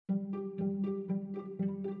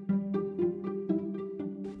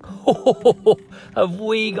Have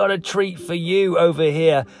we got a treat for you over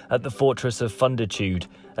here at the Fortress of Funditude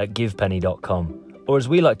at givepenny.com, or as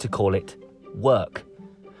we like to call it, work.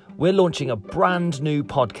 We're launching a brand new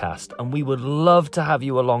podcast and we would love to have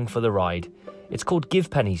you along for the ride. It's called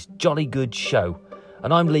GivePenny's Jolly Good Show,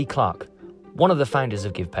 and I'm Lee Clark, one of the founders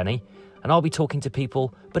of GivePenny, and I'll be talking to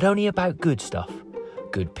people, but only about good stuff.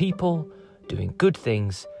 Good people, doing good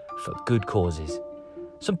things for good causes.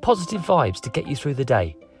 Some positive vibes to get you through the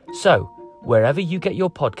day. So, wherever you get your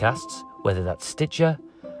podcasts, whether that's Stitcher,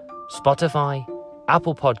 Spotify,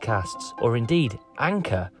 Apple Podcasts, or indeed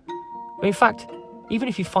Anchor, or in fact, even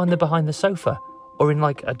if you find them behind the sofa, or in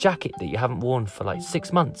like a jacket that you haven't worn for like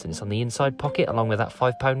 6 months and it's on the inside pocket along with that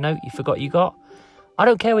 £5 note you forgot you got, I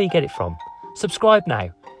don't care where you get it from. Subscribe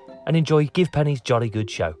now and enjoy GivePenny's Jolly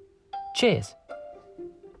Good Show. Cheers.